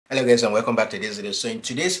Hello guys, and welcome back to this video. So in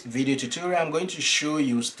today's video tutorial, I'm going to show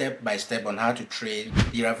you step by step on how to trade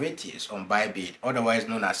derivatives on BYBIT, otherwise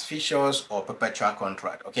known as futures or perpetual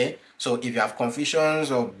contract. Okay, so if you have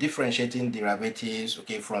confusions of differentiating derivatives,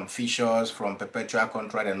 okay, from futures, from perpetual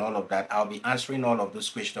contract and all of that, I'll be answering all of those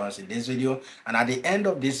questions in this video. And at the end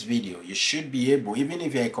of this video, you should be able, even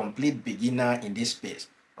if you're a complete beginner in this space,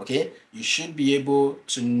 okay, you should be able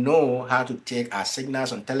to know how to take our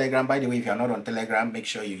signals on Telegram. By the way, if you're not on Telegram, make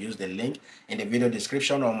sure you use the link in the video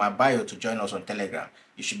description or my bio to join us on Telegram.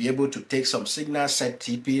 You should be able to take some signals, set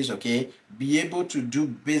TPs, okay, be able to do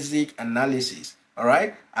basic analysis, all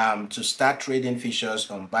right, to start trading futures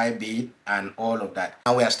on BYBIT and all of that.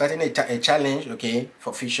 And we are starting a challenge, okay,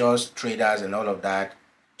 for futures traders and all of that.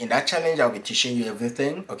 In that challenge, I'll be teaching you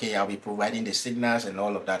everything. Okay, I'll be providing the signals and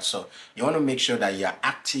all of that. So you want to make sure that you are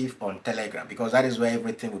active on Telegram, because that is where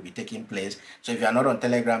everything will be taking place. So if you are not on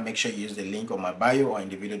Telegram, make sure you use the link on my bio or in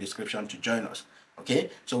the video description to join us. Okay,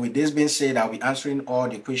 so with this being said, I'll be answering all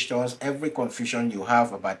the questions, every confusion you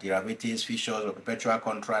have about derivatives, futures, or perpetual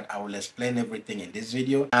contract. I will explain everything in this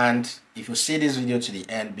video. And if you see this video to the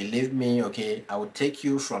end, believe me, okay, I will take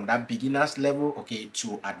you from that beginner's level, okay,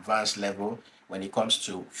 to advanced level when it comes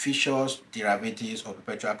to futures, derivatives, or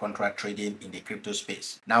perpetual contract trading in the crypto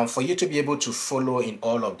space. Now, for you to be able to follow in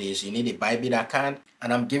all of this, you need a BYBIT account,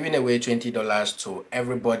 and I'm giving away $20 to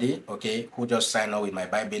everybody, okay, who just sign up with my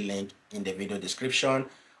BYBIT link in the video description.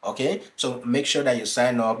 Okay, so make sure that you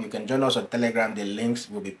sign up. You can join us on Telegram. The links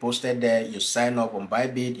will be posted there. You sign up on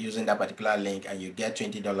BYBIT using that particular link and you get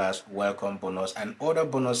 $20 welcome bonus and other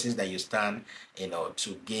bonuses that you stand,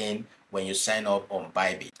 to gain when you sign up on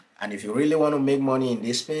BYBIT. And if you really want to make money in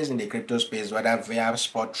this space, in the crypto space, whether via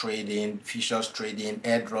spot trading, futures trading,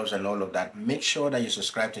 airdrops, and all of that, make sure that you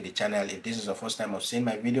subscribe to the channel. If this is the first time of seeing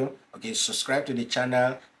my video, okay, subscribe to the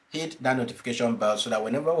channel, hit that notification bell so that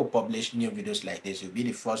whenever we publish new videos like this, you'll be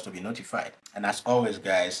the first to be notified. And as always,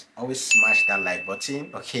 guys, always smash that like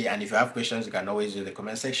button, okay? And if you have questions, you can always use the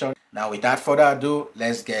comment section. Now, without further ado,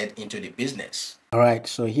 let's get into the business. All right,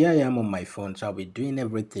 so here I am on my phone. So I'll be doing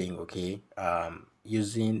everything, okay,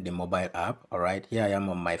 using the mobile app. All right, here I am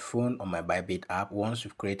on my phone, on my BYBIT app. Once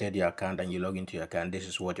you've created your account and you log into your account, this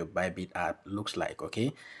is what your BYBIT app looks like,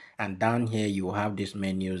 okay? And down here you have these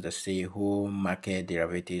menus that say home, market,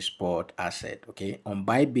 derivatives, spot, asset. Okay, on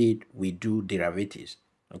BYBIT we do derivatives.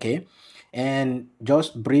 Okay, and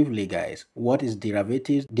just briefly, guys, what is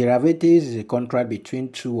derivatives? Derivatives is a contract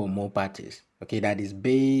between two or more parties, okay, that is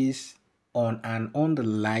based on an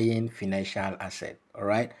underlying financial asset. All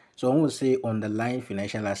right, so I want to say underlying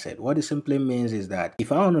financial asset. What it simply means is that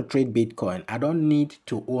if I want to trade Bitcoin, I don't need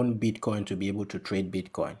to own Bitcoin to be able to trade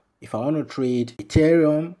Bitcoin. If I want to trade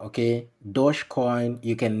Ethereum, okay, Dogecoin,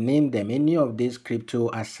 you can name them. Any of these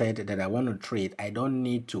crypto assets that I want to trade, I don't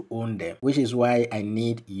need to own them, which is why I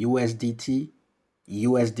need USDT,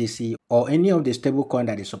 USDC, or any of the stablecoin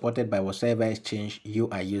that is supported by whatever exchange you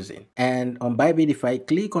are using. And on BYBIT, if I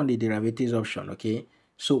click on the derivatives option, okay,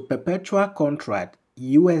 so perpetual contract,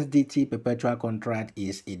 USDT perpetual contract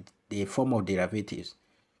is a form of derivatives.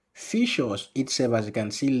 Futures itself, as you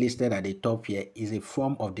can see listed at the top here, is a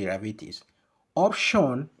form of derivatives.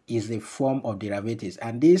 Option is a form of derivatives,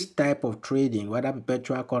 and this type of trading, whether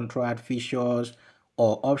perpetual contract, futures,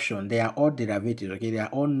 or option, they are all derivatives. Okay, they are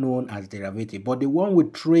all known as derivatives. But the one we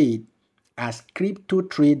trade as crypto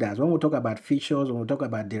traders, when we talk about futures, when we talk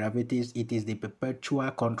about derivatives, it is the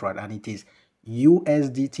perpetual contract, and it is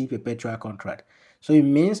USDT perpetual contract. So it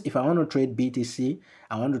means if I want to trade BTC,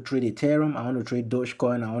 I want to trade Ethereum, I want to trade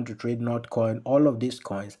Dogecoin, I want to trade Notcoin, all of these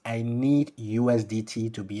coins, I need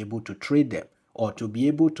USDT to be able to trade them or to be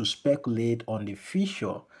able to speculate on the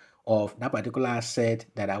future of that particular asset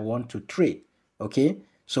that I want to trade. Okay,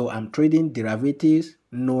 so I'm trading derivatives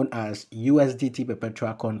known as USDT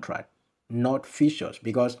perpetual contract, not futures,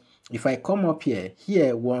 because if I come up here,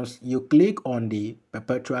 once you click on the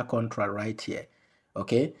perpetual contract right here,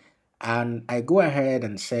 okay, and I go ahead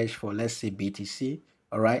and search for, let's say, BTC,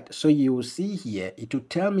 all right, so you will see here, it will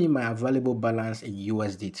tell me my available balance in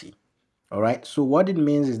USDT, all right. So what it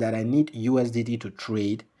means is that I need USDT to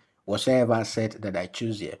trade whatever asset that I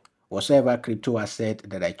choose here, whatever crypto asset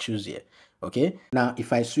that I choose here. Okay, now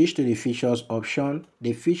if I switch to the futures option,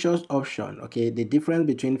 okay, the difference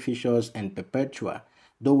between futures and perpetual,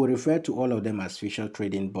 though we refer to all of them as futures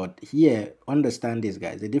trading, but here, understand this,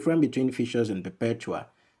 guys, the difference between futures and perpetual,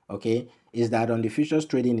 okay, is that on the futures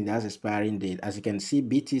trading, it has expiring date. As you can see,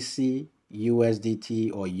 BTC,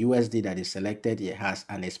 USDT, or USD that is selected here has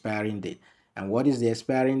an expiring date. And what is the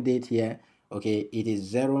expiring date here? Okay, it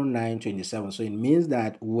is 0927. So it means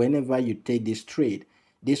that whenever you take this trade,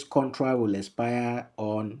 this contract will expire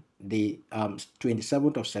on the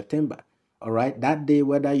 27th of September. All right, that day,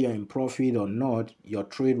 whether you're in profit or not, your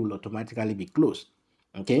trade will automatically be closed.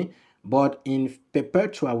 Okay, but in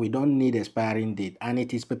perpetual, we don't need expiring date, and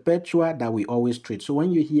it is perpetual that we always trade. So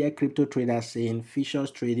when you hear crypto traders saying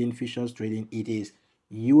futures trading, it is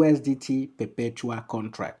USDT perpetual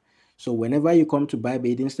contract. So whenever you come to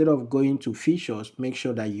BYBIT, instead of going to futures, make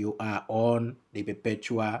sure that you are on the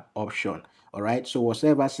perpetual option. All right, so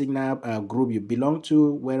whatever signal group you belong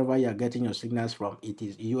to, wherever you are getting your signals from, it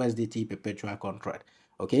is USDT perpetual contract.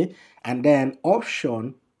 Okay, and then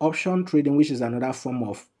option trading, which is another form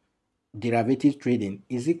of derivative trading,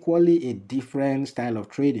 is equally a different style of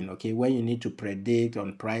trading. Okay, where you need to predict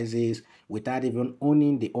on prices without even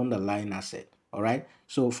owning the underlying asset. All right,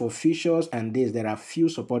 so for futures and days, there are few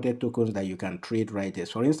supported tokens that you can trade right here.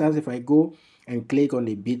 For instance, if I go and click on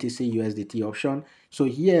the BTC USDT option, so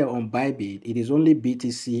here on BYBIT, it is only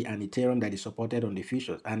BTC and Ethereum that is supported on the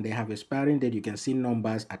futures, and they have expiring date. You can see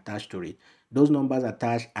numbers attached to it. Those numbers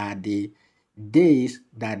attached are the days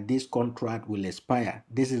that this contract will expire.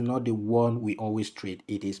 This is not the one we always trade.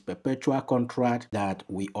 It is perpetual contract that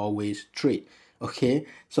we always trade. Okay,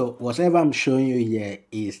 so whatever I'm showing you here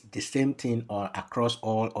is the same thing across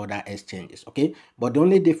all other exchanges. Okay, but the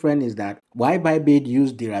only difference is that why BYBIT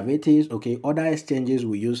use derivatives, okay, other exchanges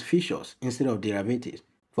will use futures instead of derivatives.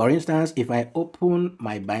 For instance, if I open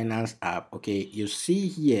my Binance app, okay, you see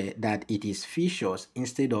here that it is futures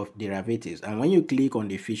instead of derivatives. And when you click on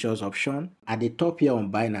the futures option, at the top here on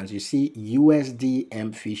Binance, you see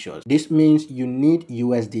USDM futures. This means you need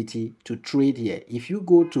USDT to trade here. If you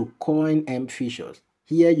go to CoinM futures,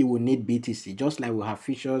 here you will need BTC, just like we have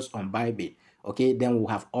futures on BYBIT. Okay, then we'll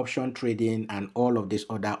have option trading and all of these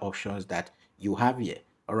other options that you have here.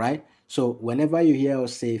 All right, so whenever you hear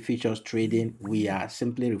us say futures trading, we are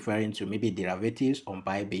simply referring to maybe derivatives on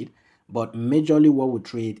BYBIT, but majorly what we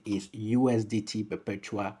trade is USDT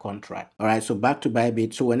perpetual contract. All right, so back to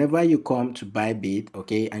BYBIT. So whenever you come to BYBIT,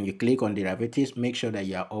 okay, and you click on derivatives, make sure that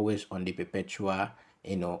you are always on the perpetual,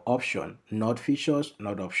 option, not futures,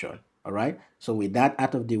 not option. All right, so with that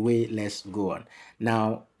out of the way, let's go on.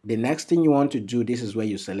 Now, the next thing you want to do, this is where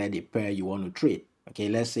you select the pair you want to trade. Okay,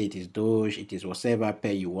 let's say it is Doge, it is whatever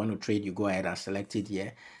pair you want to trade, you go ahead and select it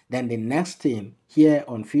here. Then the next thing here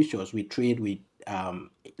on futures, we trade with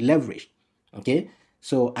leverage. Okay,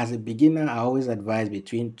 so as a beginner, I always advise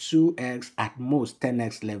between 2x at most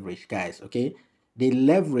 10x leverage, guys. Okay, the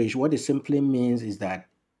leverage, what it simply means is that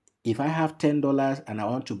if I have $10 and I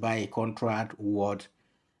want to buy a contract worth,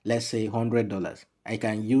 let's say $100, I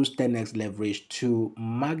can use 10x leverage to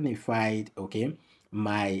magnify, okay,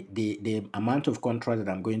 the amount of contract that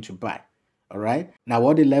I'm going to buy. All right, now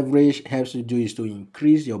what the leverage helps you do is to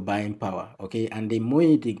increase your buying power. Okay, and the more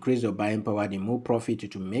you increase your buying power, the more profit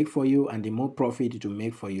it will make for you, and the more profit it will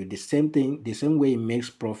make for you, the same thing, the same way it makes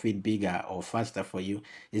profit bigger or faster for you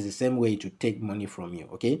is the same way to take money from you.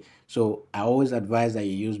 Okay, so I always advise that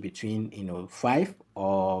you use between 5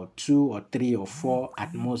 or 2 or 3 or 4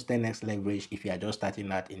 at most 10x leverage if you are just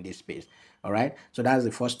starting out in this space. All right, so that's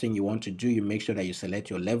the first thing you want to do. You make sure that you select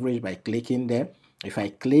your leverage by clicking there. If I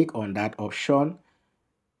click on that option,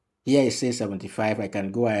 here it says 75. I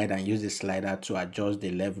can go ahead and use the slider to adjust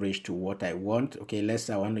the leverage to what I want. Okay, let's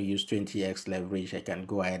say I want to use 20x leverage. I can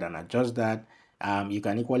go ahead and adjust that. You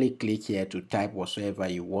can equally click here to type whatsoever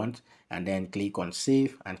you want and then click on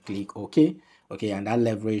save and click OK. Okay, and that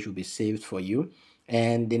leverage will be saved for you.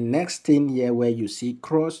 And the next thing here where you see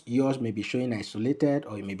cross, yours may be showing isolated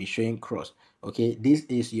or it may be showing cross. Okay, this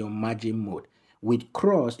is your margin mode. With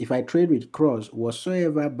cross, if I trade with cross,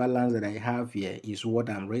 whatsoever balance that I have here is what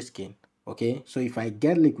I'm risking. Okay, so if I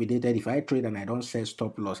get liquidated, if I trade and I don't set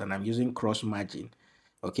stop loss and I'm using cross margin,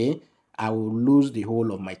 okay, I will lose the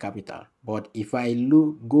whole of my capital. But if I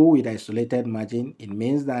go with isolated margin, it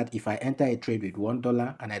means that if I enter a trade with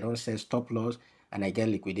 $1 and I don't set stop loss and I get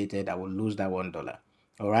liquidated, I will lose that $1.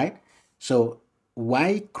 All right, so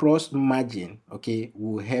why cross margin, okay,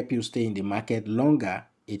 will help you stay in the market longer.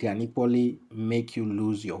 It can equally make you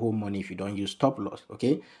lose your whole money if you don't use stop loss.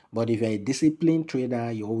 Okay, but if you're a disciplined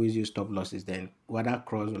trader, you always use stop losses, then whether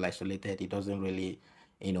cross or isolated, it doesn't really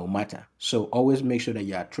matter. So always make sure that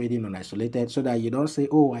you are trading on isolated so that you don't say,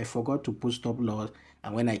 oh, I forgot to put stop loss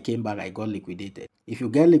and when I came back I got liquidated. If you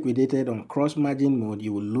get liquidated on cross margin mode,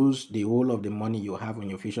 you will lose the whole of the money you have on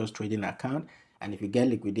your futures trading account, and if you get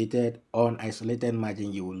liquidated on isolated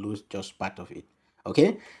margin, you will lose just part of it.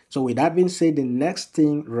 Okay, so with that being said, the next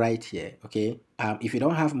thing right here, okay, if you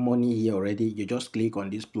don't have money here already, you just click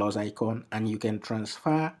on this plus icon and you can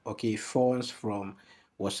transfer, okay, funds from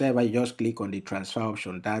whatever. You just click on the transfer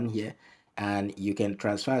option down here and you can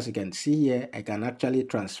transfer. As you can see here, I can actually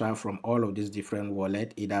transfer from all of these different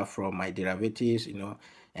wallets, either from my derivatives,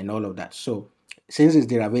 and all of that. So since it's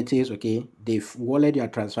derivatives, okay, the wallet you are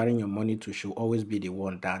transferring your money to should always be the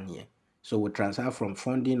one down here. So we transfer from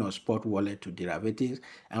funding or spot wallet to derivatives.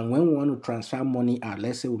 And when we want to transfer money out,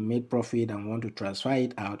 let's say we made profit and want to transfer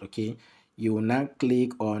it out, okay, you will now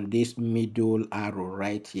click on this middle arrow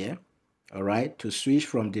right here, all right, to switch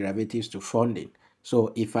from derivatives to funding.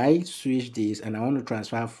 So if I switch this and I want to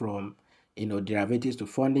transfer from derivatives to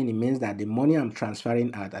funding, it means that the money I'm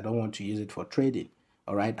transferring out, I don't want to use it for trading.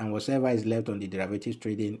 All right, and whatever is left on the derivatives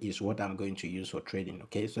trading is what I'm going to use for trading.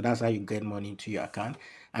 Okay, so that's how you get money into your account.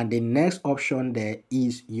 And the next option there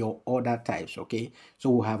is your order types. Okay, so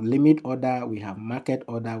we have limit order, we have market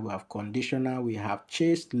order, we have conditional, we have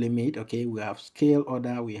chase limit. Okay, we have scale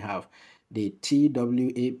order, we have the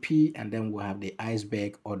TWAP, and then we have the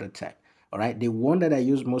iceberg order type. All right, the one that I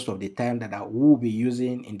use most of the time that I will be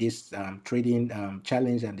using in this trading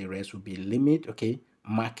challenge and the rest will be limit, okay,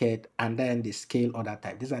 market, and then the scale order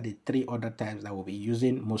type. These are the three order types that we'll be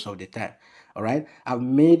using most of the time. All right, I've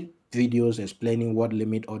made videos explaining what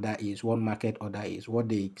limit order is, what market order is, what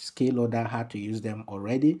the scale order, how to use them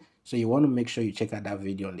already. So you want to make sure you check out that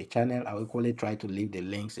video on the channel. I will equally try to leave the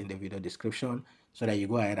links in the video description so that you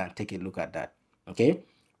go ahead and take a look at that. Okay,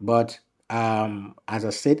 but as I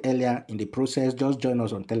said earlier in the process, just join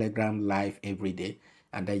us on Telegram live every day,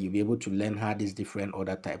 and then you'll be able to learn how this different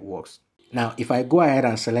order type works. Now, if I go ahead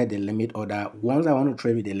and select the limit order, once I want to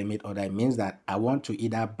trade with the limit order, it means that I want to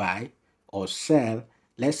either buy or sell.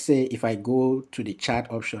 Let's say if I go to the chart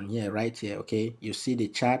option here, right here, okay, you see the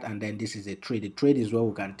chart, and then this is a trade. The trade is where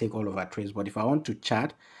we can take all of our trades. But if I want to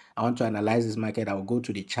chart, I want to analyze this market, I will go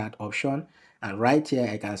to the chart option, and right here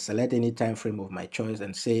I can select any time frame of my choice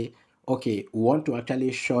and say, okay, we want to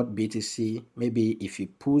actually short BTC. Maybe if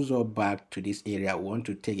it pulls up back to this area, we want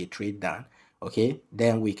to take a trade down. Okay,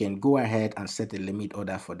 then we can go ahead and set a limit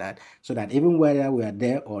order for that, so that even whether we are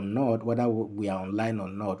there or not, whether we are online or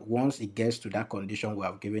not, once it gets to that condition we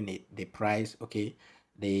have given it the price, okay,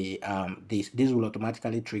 this will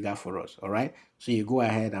automatically trigger for us. All right, so you go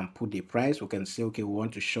ahead and put the price. We can say, okay, we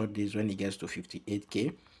want to short this when it gets to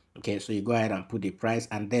 58k. Okay, so you go ahead and put the price,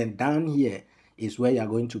 and then down here is where you are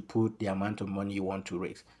going to put the amount of money you want to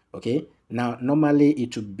raise. Okay, now normally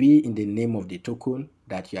it will be in the name of the token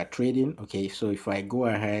that you are trading. Okay, so if I go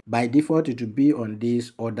ahead, by default it will be on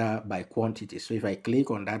this order by quantity. So if I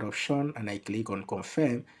click on that option and I click on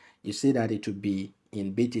confirm, you see that it will be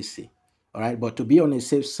in BTC. All right, but to be on a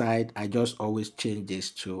safe side, I just always change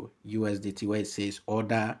this to USDT where it says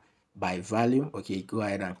order by value. Okay, go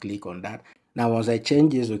ahead and click on that. Now, once I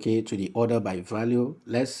change this, okay, to the order by value,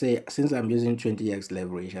 let's say since I'm using 20x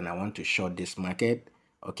leverage and I want to short this market,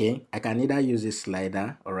 okay, I can either use this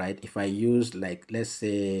slider. All right, if I use, like, let's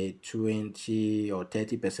say 20 or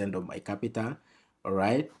 30% of my capital, all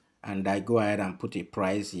right, and I go ahead and put a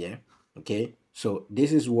price here. Okay, so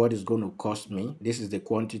this is what is going to cost me. This is the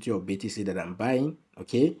quantity of BTC that I'm buying.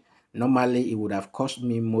 Okay, normally it would have cost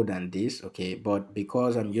me more than this, okay, but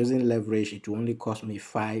because I'm using leverage, it will only cost me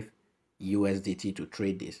 5 USDT to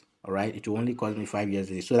trade this. All right, it will only cost me 5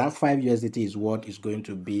 USDT. So that 5 USDT is what is going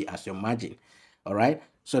to be as your margin. All right,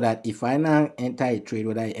 so that if I now enter a trade,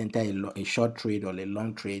 whether I enter a short trade or a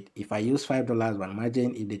long trade, if I use $5 my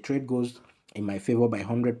margin, if the trade goes in my favor by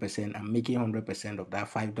 100%, I'm making 100% of that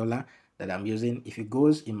 $5 that I'm using. If it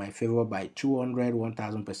goes in my favor by 200,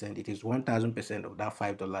 1000%, it is 1000% of that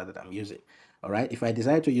 $5 that I'm using. All right, if I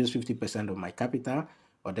decide to use 50% of my capital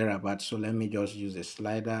or thereabouts, so let me just use a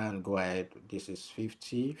slider and go ahead. This is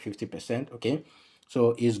 50%. Okay,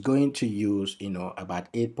 so it's going to use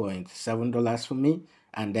about $8.7 for me,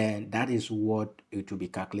 and then that is what it will be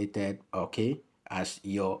calculated, okay, as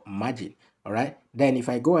your margin. All right, then if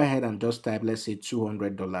I go ahead and just type, let's say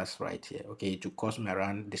 $200 right here, okay, it will cost me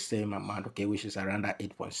around the same amount, okay, which is around that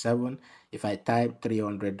 8.7. If I type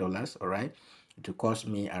 $300, all right, it will cost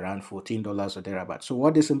me around $14 or thereabouts. So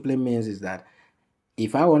what this simply means is that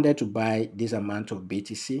if I wanted to buy this amount of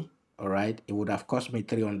BTC, all right, it would have cost me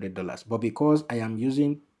 $300. But because I am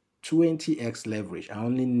using 20x leverage, I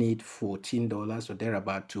only need $14 or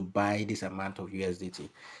thereabout to buy this amount of USDT.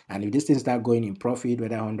 And if this thing start going in profit,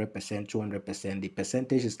 whether 100%, 200%, the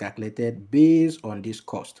percentage is calculated based on this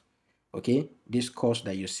cost. Okay, this cost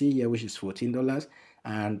that you see here, which is $14,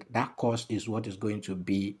 and that cost is what is going to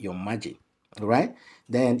be your margin. All right,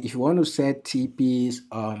 then if you want to set TPs,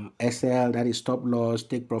 SL, that is stop loss,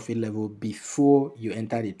 take profit level, before you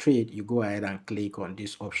enter the trade, you go ahead and click on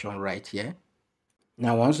this option right here.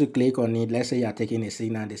 Now, once you click on it, let's say you are taking a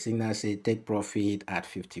signal, the signal says take profit at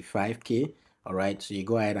 55k. All right, so you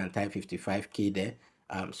go ahead and type 55K there.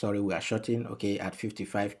 Sorry, we are shorting, okay, at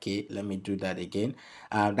 55K. Let me do that again.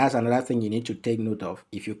 That's another thing you need to take note of.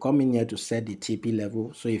 If you come in here to set the TP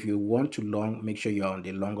level, so if you want to long, make sure you're on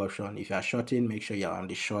the long option. If you are shorting, make sure you're on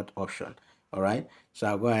the short option. All right, so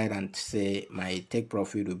I'll go ahead and say my take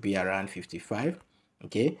profit will be around 55,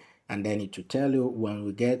 okay, and then it will tell you when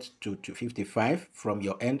we get to 55 from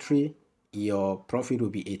your entry, your profit will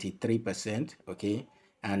be 83%, okay,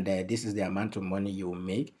 and this is the amount of money you will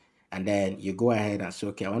make. And then you go ahead and say,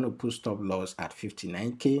 okay, I want to put stop loss at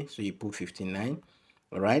 59K, so you put 59.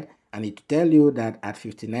 All right, and it tell you that at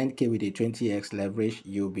 59K with a 20x leverage,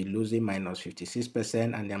 you'll be losing minus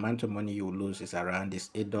 56%, and the amount of money you will lose is around this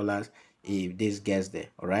 $8 if this gets there.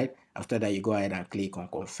 All right, after that, you go ahead and click on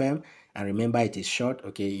confirm, and remember it is short.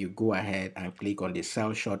 Okay, you go ahead and click on the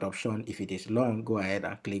sell short option. If it is long, go ahead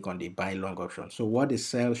and click on the buy long option. So what the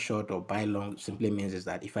sell short or buy long simply means is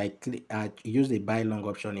that if I use the buy long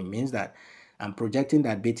option, it means that I'm projecting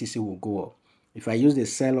that BTC will go up. If I use the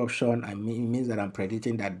sell option, it means that I'm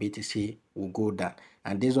predicting that BTC will go down.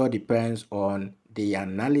 And this all depends on the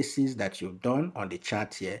analysis that you've done on the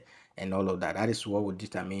chart here and all of that. That is what will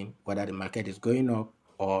determine whether the market is going up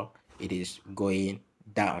or it is going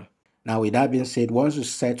down. Now, with that being said, once you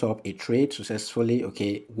set up a trade successfully,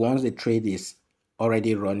 okay, once the trade is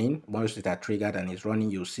already running, once it are triggered and is running,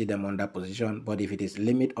 you'll see them under position. But if it is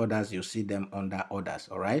limit orders, you'll see them under orders.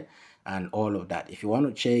 All right, and all of that. If you want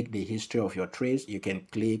to check the history of your trades, you can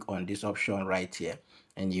click on this option right here,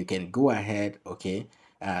 and you can go ahead, okay,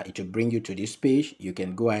 it will bring you to this page. You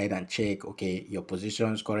can go ahead and check, okay, your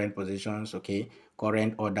positions, current positions, okay,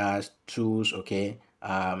 current orders, tools, okay,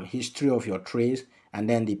 history of your trades, and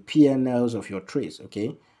then the P&Ls of your trades,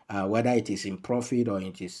 okay. Whether it is in profit or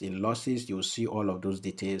it is in losses, you'll see all of those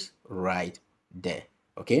details right there.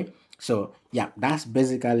 Okay, so yeah, that's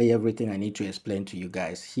basically everything I need to explain to you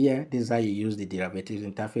guys here. This is how you use the derivatives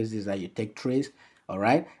interface. This is how you take trades. All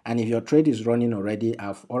right, and if your trade is running already,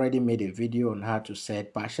 I've already made a video on how to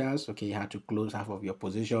set partials, okay, how to close half of your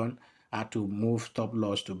position, how to move stop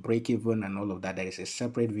loss to break even and all of that. There is a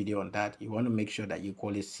separate video on that. You want to make sure that you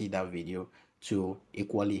equally see that video to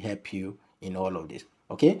equally help you in all of this.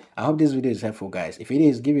 Okay, I hope this video is helpful, guys. If it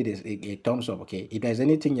is, give it a thumbs up. Okay, if there's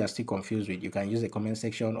anything you're still confused with, you can use the comment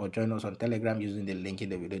section or join us on Telegram using the link in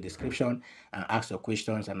the video description and ask your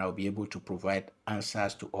questions, and I'll be able to provide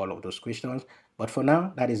answers to all of those questions. But for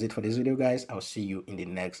now, that is it for this video, guys. I'll see you in the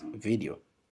next video.